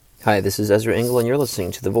Hi, this is Ezra Engel, and you're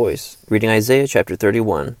listening to The Voice, reading Isaiah chapter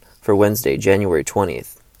 31 for Wednesday, January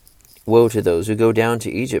 20th. Woe to those who go down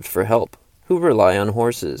to Egypt for help, who rely on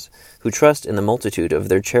horses, who trust in the multitude of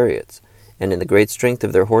their chariots, and in the great strength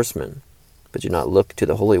of their horsemen, but do not look to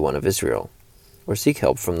the Holy One of Israel, or seek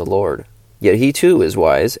help from the Lord. Yet he too is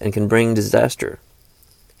wise and can bring disaster.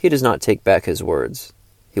 He does not take back his words.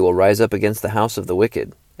 He will rise up against the house of the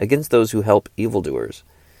wicked, against those who help evildoers.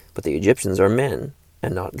 But the Egyptians are men,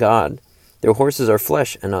 and not God. Their horses are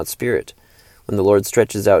flesh and not spirit. When the Lord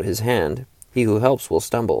stretches out his hand, he who helps will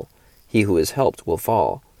stumble. He who is helped will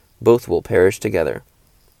fall. Both will perish together.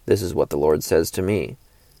 This is what the Lord says to me.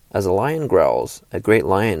 As a lion growls, a great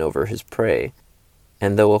lion over his prey,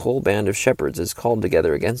 and though a whole band of shepherds is called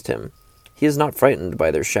together against him, he is not frightened by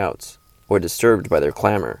their shouts, or disturbed by their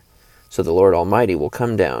clamor. So the Lord Almighty will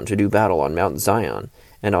come down to do battle on Mount Zion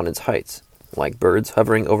and on its heights, like birds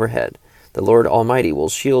hovering overhead. The Lord Almighty will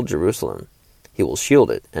shield Jerusalem. He will shield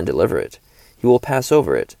it and deliver it. He will pass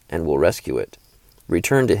over it and will rescue it.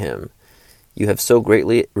 Return to him, you have so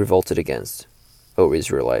greatly revolted against, O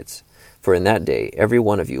Israelites. For in that day every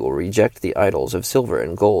one of you will reject the idols of silver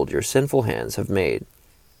and gold your sinful hands have made.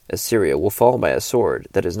 Assyria will fall by a sword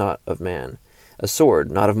that is not of man. A sword,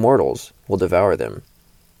 not of mortals, will devour them.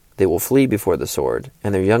 They will flee before the sword,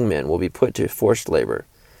 and their young men will be put to forced labor.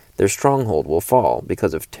 Their stronghold will fall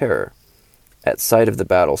because of terror. At sight of the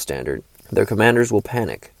battle standard, their commanders will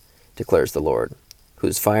panic, declares the Lord,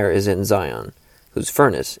 whose fire is in Zion, whose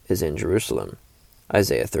furnace is in Jerusalem.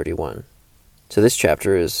 Isaiah 31. So this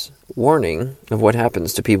chapter is warning of what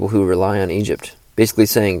happens to people who rely on Egypt. Basically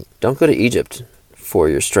saying, don't go to Egypt for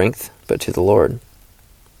your strength, but to the Lord.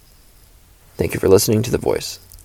 Thank you for listening to The Voice.